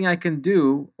 there's nothing I can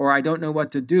do, or I don't know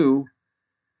what to do,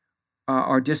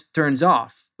 or just turns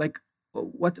off? Like,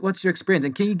 what's your experience?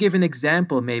 And can you give an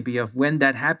example maybe of when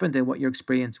that happened and what your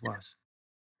experience was?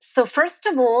 So first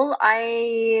of all,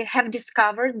 I have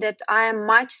discovered that I am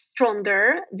much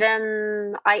stronger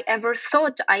than I ever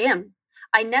thought I am.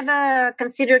 I never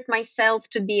considered myself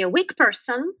to be a weak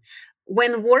person.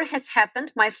 When war has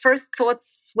happened, my first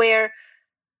thoughts were,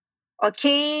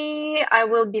 okay, I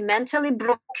will be mentally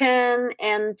broken,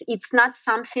 and it's not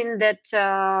something that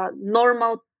a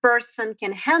normal person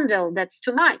can handle. That's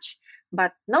too much.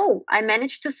 But no, I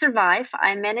managed to survive.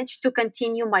 I managed to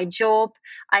continue my job.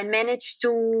 I managed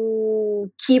to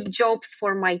keep jobs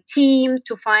for my team,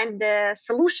 to find the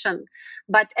solution.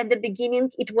 But at the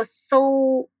beginning, it was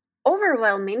so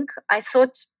overwhelming. I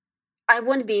thought I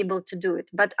won't be able to do it.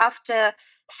 But after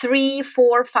 3,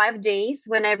 4, 5 days,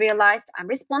 when I realized I'm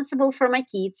responsible for my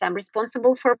kids, I'm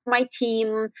responsible for my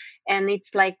team, and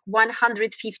it's like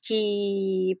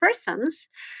 150 persons,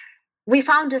 we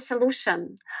found a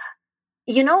solution.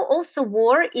 Also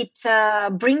war, it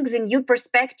brings a new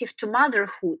perspective to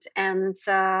motherhood. And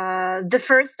the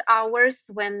first hours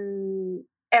when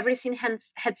everything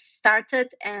had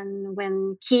started and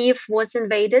when Kiev was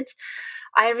invaded,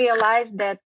 I realized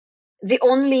that the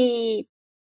only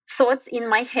thoughts in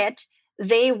my head,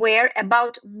 they were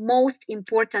about most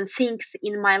important things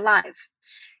in my life.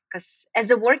 Because as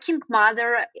a working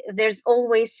mother, there's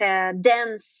always a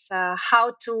dance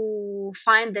how to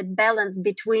find that balance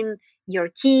between your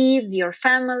kids, your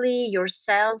family,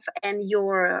 yourself, and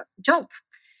your job.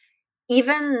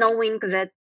 Even knowing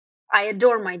that I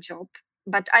adore my job,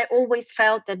 but I always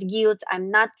felt that guilt.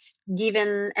 I'm not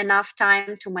given enough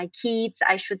time to my kids.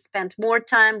 I should spend more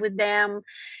time with them.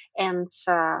 And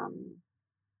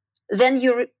then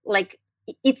you're like,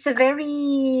 it's a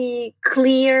very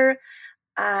clear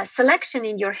selection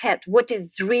in your head what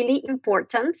is really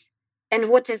important and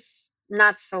what is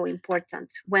not so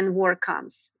important when war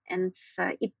comes, and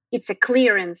it's a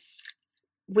clearance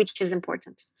which is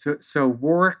important. So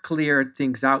war cleared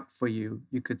things out for you,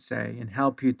 you could say, and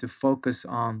help you to focus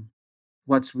on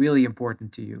what's really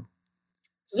important to you.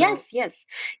 Yes.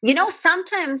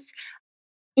 Sometimes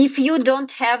if you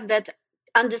don't have that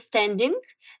understanding,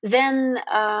 then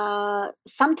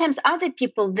sometimes other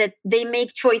people that they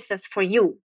make choices for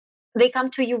you. They come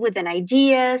to you with an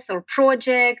ideas or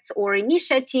projects or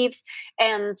initiatives,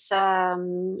 and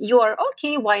you are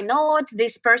okay. Why not?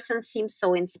 This person seems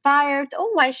so inspired.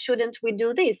 Oh, why shouldn't we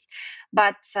do this?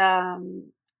 But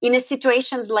in a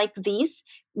situations like this,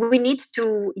 we need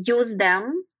to use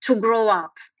them to grow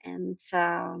up and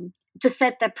to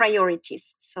set the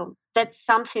priorities. So that's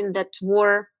something that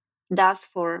war does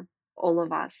for all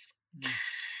of us.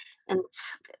 And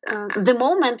the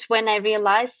moment when I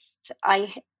realized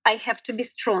I have to be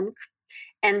strong,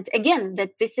 and again,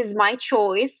 that this is my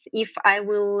choice if I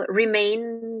will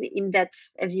remain in that,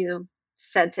 as you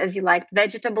said, as you like,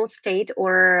 vegetable state,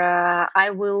 or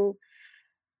I will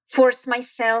force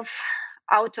myself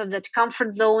out of that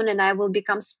comfort zone and I will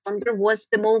become stronger, was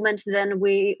the moment then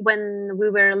when we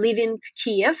were leaving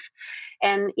Kiev,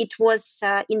 and it was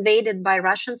invaded by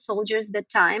Russian soldiers at the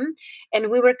time, and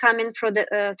we were coming through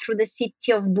the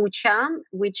city of Bucha,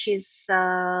 which is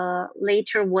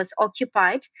later was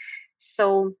occupied.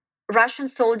 So Russian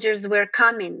soldiers were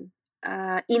coming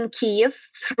in Kiev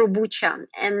through Bucha,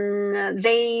 and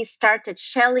they started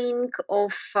shelling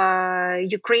of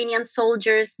Ukrainian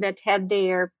soldiers that had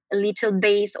their little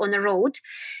base on the road,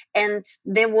 and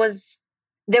there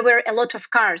were a lot of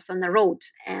cars on the road,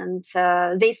 and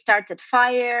they started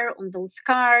fire on those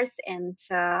cars and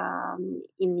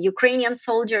in Ukrainian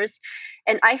soldiers.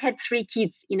 And I had 3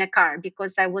 kids in a car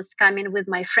because I was coming with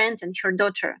my friend and her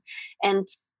daughter, and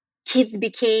kids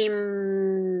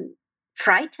became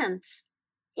frightened.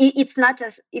 It's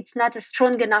not a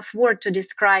strong enough word to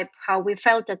describe how we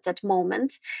felt at that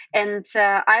moment. And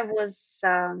I was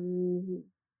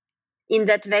in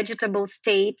that vegetable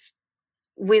state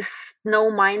with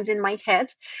no minds in my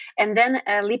head. And then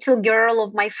a little girl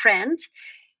of my friend,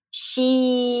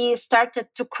 she started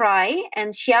to cry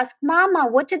and she asked, "Mama,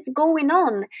 what is going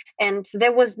on?" And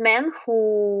there was man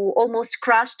who almost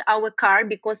crashed our car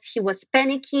because he was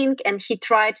panicking and he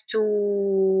tried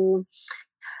to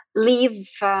leave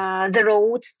the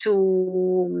road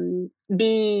to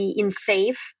be in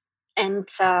safe. And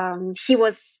he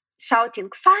was shouting,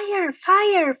 "Fire,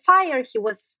 fire, fire." He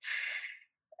was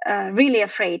really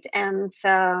afraid. And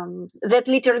that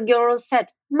little girl said,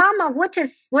 "Mama, what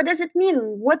does it mean?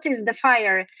 What is the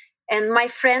fire?" And my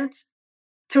friend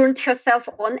turned herself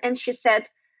on and she said,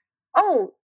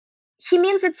 "Oh, he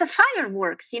means it's a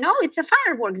fireworks, it's a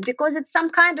fireworks because it's some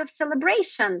kind of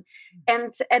celebration."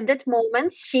 And at that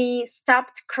moment, she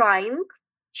stopped crying.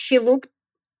 She looked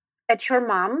at her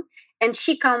mom and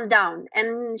she calmed down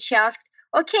and she asked,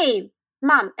 "Okay,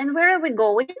 Mom, and where are we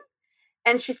going?"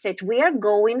 And she said, "We are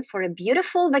going for a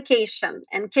beautiful vacation."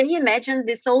 And can you imagine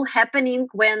this all happening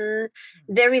when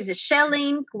there is a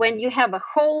shelling, when you have a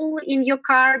hole in your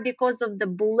car because of the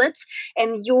bullet,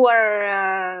 and you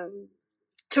are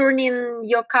turning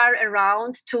your car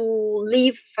around to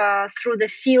live through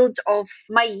the field of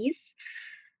maize?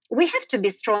 We have to be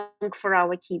strong for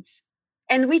our kids.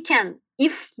 And we can.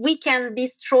 If we can be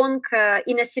strong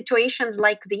in a situations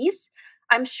like this,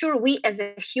 I'm sure we as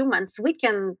humans, we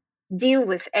can deal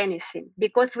with anything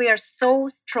because we are so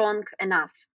strong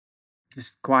enough.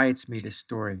 This quiets me, this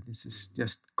story. This is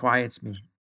just quiets me.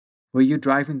 Were you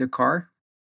driving the car?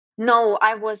 No,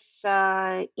 I was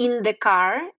in the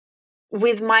car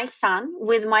with my son,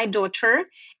 with my daughter,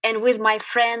 and with my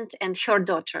friend and her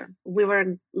daughter. We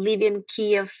were living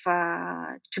Kiev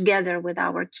together with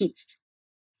our kids.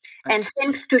 And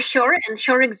thanks to her and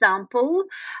her example,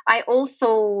 I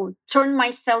also turned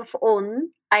myself on.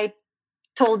 I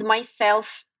told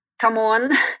myself, "Come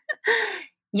on,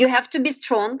 You have to be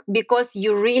strong because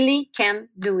you really can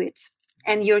do it.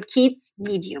 And your kids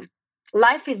need you.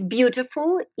 Life is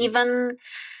beautiful. Even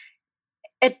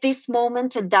at this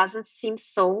moment, it doesn't seem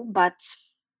so, but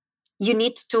you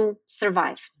need to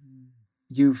survive.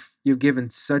 You've given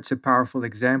such a powerful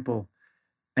example,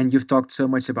 and you've talked so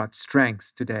much about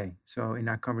strength today. So in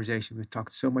our conversation, we've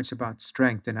talked so much about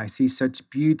strength, and I see such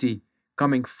beauty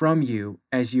coming from you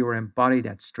as you embody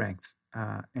that strength.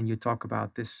 And you talk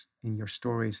about this in your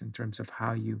stories in terms of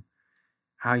how you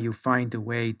find a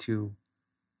way to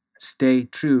stay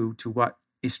true to what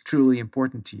is truly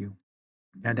important to you.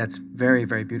 And that's very,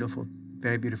 very beautiful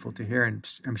to hear, and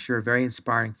I'm sure very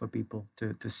inspiring for people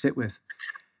to sit with.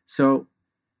 So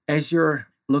as you're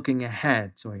looking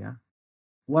ahead, Zoya,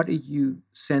 what are you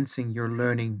sensing you're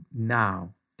learning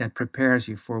now that prepares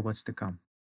you for what's to come?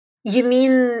 You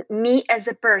mean me as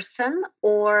a person,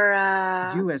 or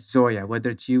You as Zoya, whether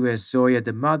it's you as Zoya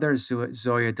the mother,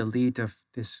 Zoya the lead of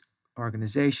this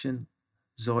organization,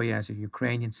 Zoya as a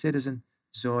Ukrainian citizen,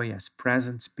 Zoya as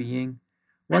presence being.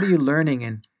 What are you learning,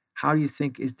 and how do you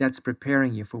think is that's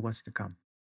preparing you for what's to come?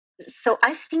 So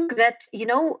I think that,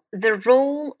 the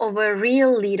role of a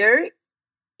real leader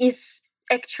is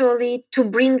actually to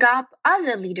bring up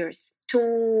other leaders,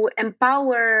 to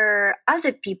empower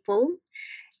other people.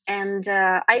 And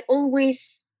I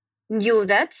always knew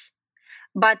that.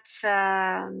 But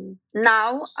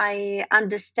now I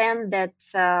understand that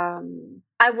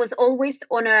I was always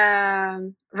on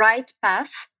a right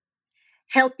path,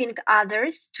 helping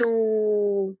others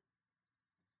to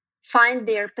find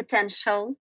their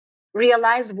potential,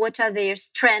 realize what are their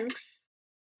strengths,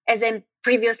 as I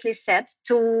previously said,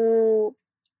 to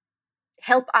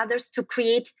help others to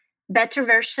create better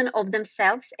version of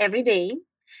themselves every day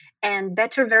and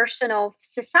better version of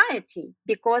society,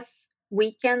 because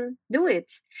we can do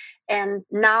it. And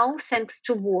now, thanks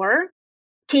to war,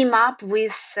 came up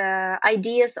with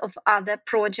ideas of other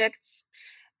projects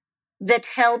that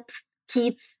help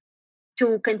kids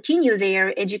to continue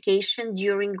their education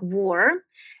during war.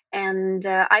 And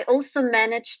I also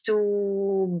managed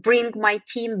to bring my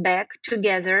team back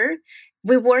together.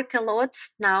 We work a lot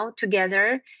now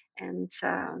together. And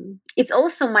it's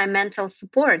also my mental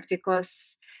support,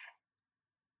 because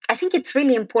I think it's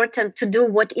really important to do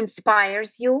what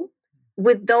inspires you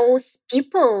with those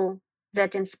people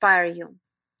that inspire you.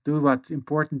 Do what's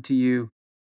important to you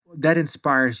that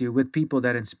inspires you with people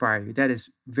that inspire you. That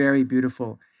is very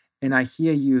beautiful. And I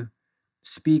hear you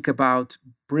speak about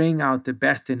bring out the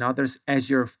best in others as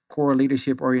your core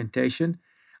leadership orientation.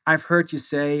 I've heard you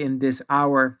say in this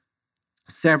hour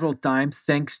several times,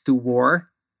 thanks to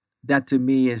war. That to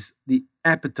me is the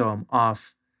epitome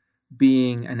of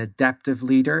being an adaptive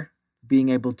leader, being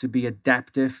able to be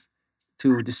adaptive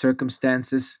to the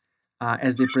circumstances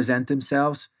as they present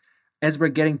themselves. As we're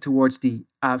getting towards the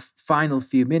final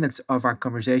few minutes of our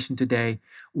conversation today,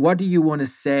 what do you want to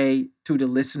say to the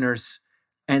listeners?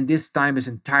 And this time is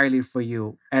entirely for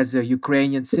you as a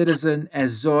Ukrainian citizen, as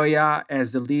Zoya,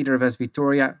 as the leader of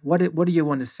Victoria. What do you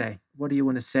want to say? What do you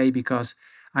want to say? Because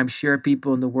I'm sure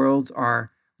people in the world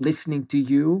are listening to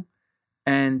you.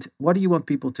 And what do you want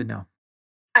people to know?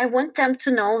 I want them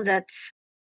to know that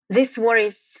this war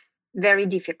is very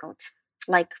difficult,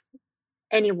 like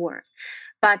any war.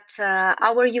 But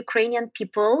our Ukrainian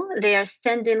people, they are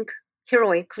standing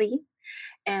heroically,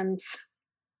 and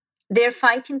they're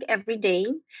fighting every day,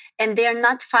 and they are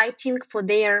not fighting for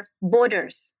their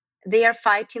borders. They are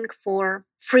fighting for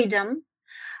freedom,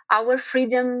 our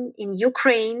freedom in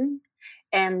Ukraine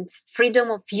and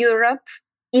freedom of Europe.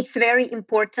 It's very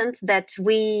important that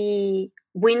we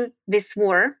win this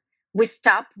war, we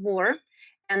stop war,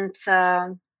 and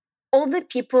all the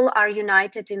people are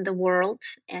united in the world,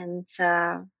 and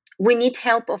we need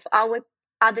help of our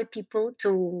other people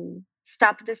to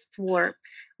stop this war.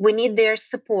 We need their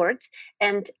support,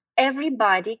 and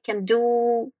everybody can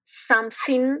do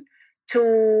something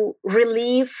to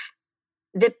relieve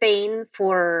the pain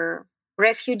for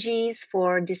refugees,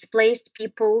 for displaced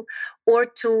people, or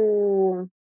to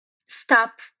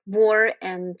stop war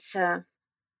and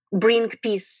bring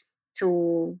peace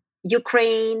to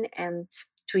Ukraine and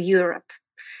to Europe.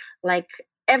 Like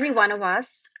every one of us,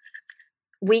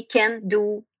 we can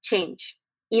do change.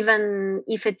 Even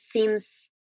if it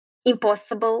seems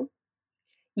impossible,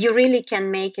 you really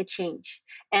can make a change.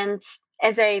 And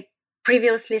as I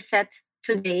previously said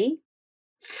today,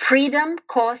 freedom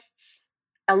costs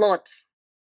a lot.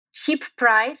 Cheap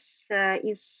price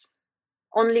is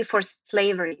only for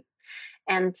slavery.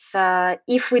 And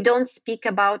if we don't speak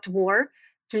about war,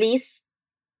 please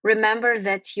remember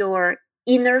that your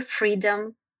inner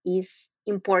freedom is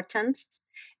important.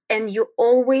 and you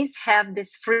always have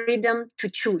this freedom to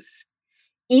choose.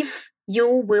 If you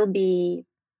will be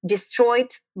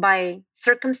destroyed by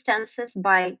circumstances,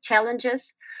 by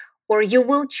challenges, or you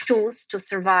will choose to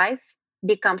survive,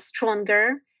 become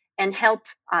stronger, and help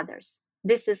others.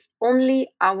 This is only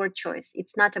our choice.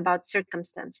 It's not about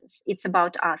circumstances, it's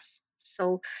about us.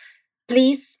 So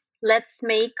please, let's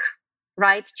make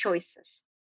right choices.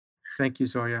 Thank you,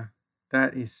 Zoya.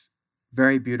 That is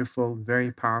very beautiful,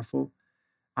 very powerful.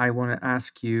 I want to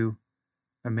ask you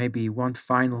maybe one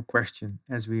final question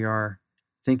as we are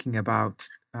thinking about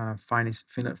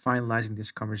finalizing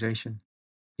this conversation.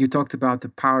 You talked about the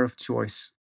power of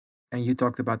choice, and you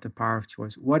talked about the power of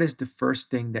choice. What is the first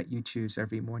thing that you choose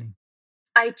every morning?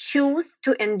 I choose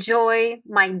to enjoy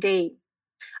my day.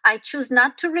 I choose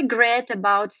not to regret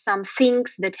about some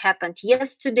things that happened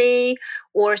yesterday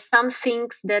or some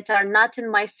things that are not in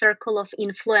my circle of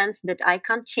influence that I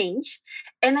can't change.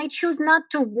 And I choose not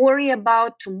to worry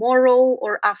about tomorrow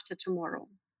or after tomorrow.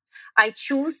 I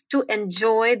choose to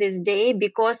enjoy this day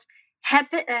because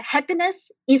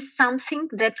happiness is something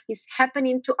that is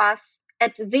happening to us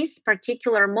at this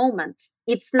particular moment.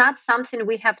 It's not something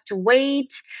we have to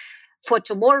wait for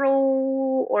tomorrow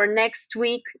or next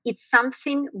week. It's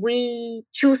something we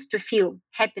choose to feel.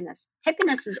 Happiness.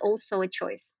 Happiness is also a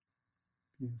choice.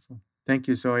 Beautiful. Thank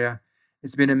you, Zoya.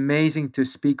 It's been amazing to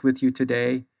speak with you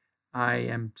today. I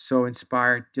am so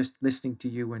inspired just listening to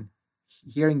you and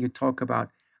hearing you talk about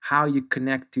how you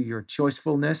connect to your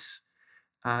choicefulness,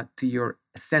 to your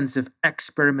sense of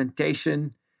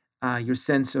experimentation, your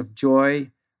sense of joy.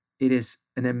 It is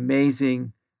an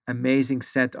amazing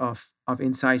set of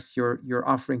insights you're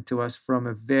offering to us from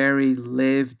a very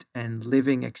lived and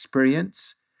living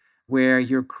experience where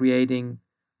you're creating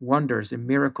wonders and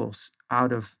miracles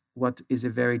out of what is a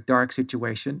very dark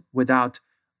situation without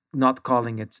not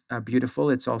calling it beautiful.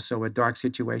 It's also a dark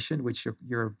situation, which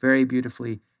you're very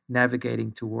beautifully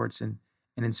navigating towards and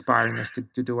inspiring us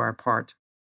to do our part.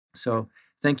 So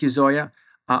thank you, Zoya.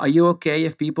 Are you okay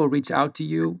if people reach out to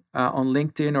you on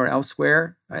LinkedIn or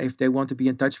elsewhere if they want to be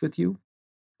in touch with you?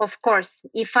 Of course,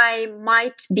 if I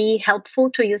might be helpful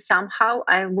to you somehow,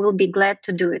 I will be glad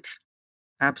to do it.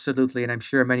 Absolutely. And I'm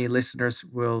sure many listeners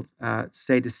will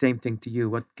say the same thing to you.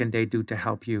 What can they do to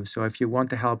help you? So if you want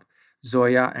to help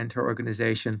Zoya and her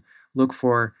organization, look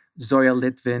for Zoya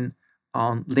Litvin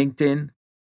on LinkedIn.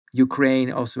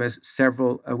 Ukraine also has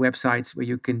several websites where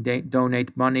you can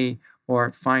donate money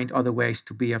or find other ways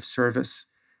to be of service.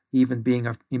 Even being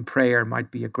in prayer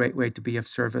might be a great way to be of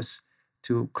service,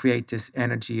 to create this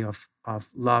energy of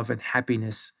love and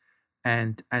happiness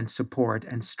and support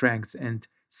and strength. And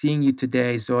seeing you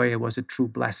today, Zoya, was a true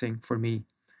blessing for me.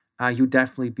 You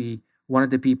definitely be one of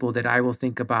the people that I will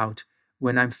think about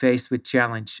when I'm faced with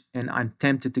challenge and I'm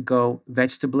tempted to go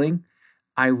vegetabling.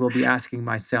 I will be asking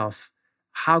myself,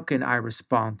 how can I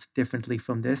respond differently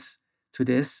from this to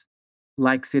this?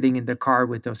 Like sitting in the car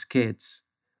with those kids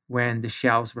when the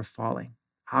shells were falling.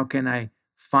 How can I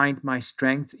find my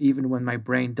strength even when my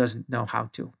brain doesn't know how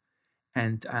to?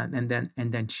 And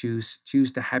then choose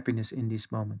the happiness in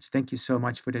these moments. Thank you so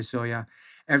much for this, Zoya.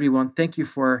 Everyone, thank you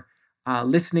for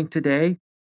listening today.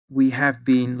 We have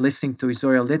been listening to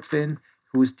Zoya Litvin,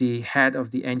 who's the head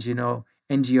of the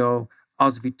NGO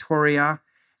Oz Victoria,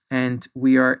 and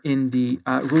we are in the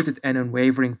Rooted and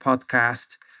Unwavering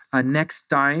podcast. Next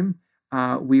time,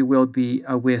 we will be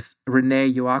with Renee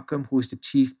Joachim, who is the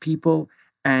Chief People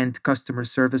and Customer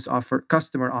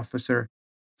Officer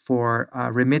for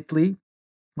Remitly,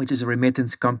 which is a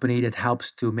remittance company that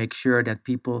helps to make sure that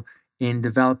people in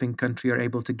developing country are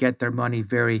able to get their money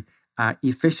very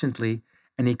efficiently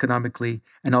and economically.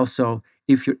 And also,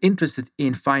 if you're interested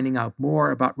in finding out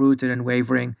more about Rooted and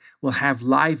Unwavering, we'll have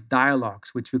live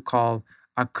dialogues, which we call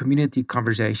community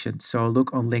conversations. So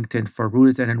look on LinkedIn for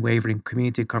Rooted and Unwavering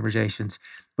community conversations.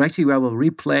 But actually, I will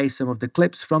replay some of the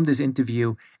clips from this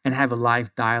interview and have a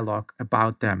live dialogue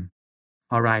about them.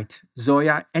 All right.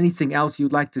 Zoya, anything else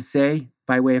you'd like to say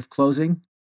by way of closing?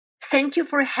 Thank you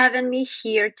for having me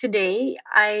here today.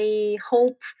 I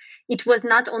hope it was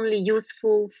not only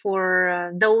useful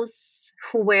for those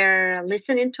who were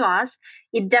listening to us.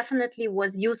 It definitely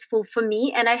was useful for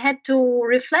me, and I had to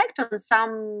reflect on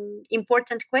some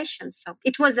important questions. So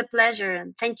it was a pleasure,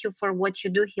 and thank you for what you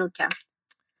do, Hilke.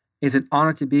 It's an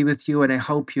honor to be with you, and I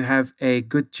hope you have a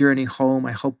good journey home.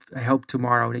 I hope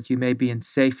tomorrow that you may be in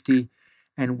safety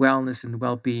and wellness and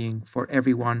well-being for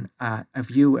everyone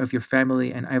of you, of your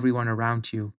family, and everyone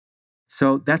around you.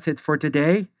 So that's it for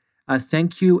today.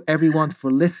 Thank you, everyone,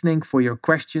 for listening, for your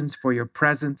questions, for your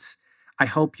presence. I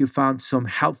hope you found some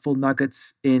helpful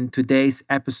nuggets in today's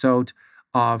episode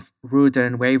of Rooted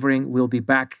and Unwavering. We'll be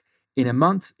back in a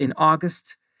month, in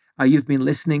August. You've been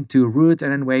listening to Rooted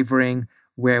and Unwavering,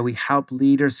 where we help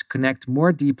leaders connect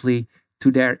more deeply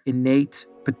to their innate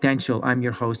potential. I'm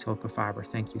your host, Hilke Faber.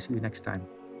 Thank you. See you next time.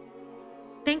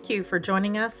 Thank you for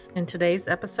joining us in today's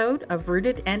episode of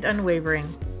Rooted and Unwavering,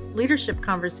 leadership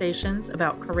conversations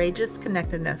about courageous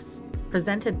connectedness,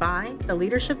 presented by the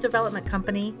leadership development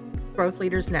company, Growth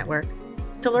Leaders Network.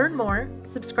 To learn more,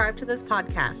 subscribe to this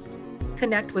podcast,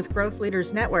 connect with Growth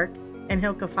Leaders Network and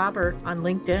Hilke Faber on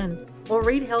LinkedIn, or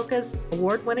read Hilke's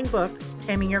award-winning book,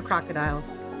 Taming Your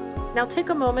Crocodiles. Now take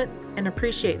a moment and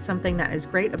appreciate something that is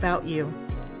great about you.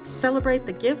 Celebrate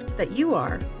the gift that you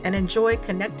are and enjoy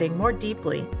connecting more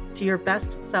deeply to your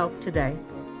best self today.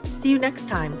 See you next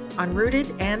time on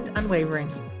Rooted and Unwavering.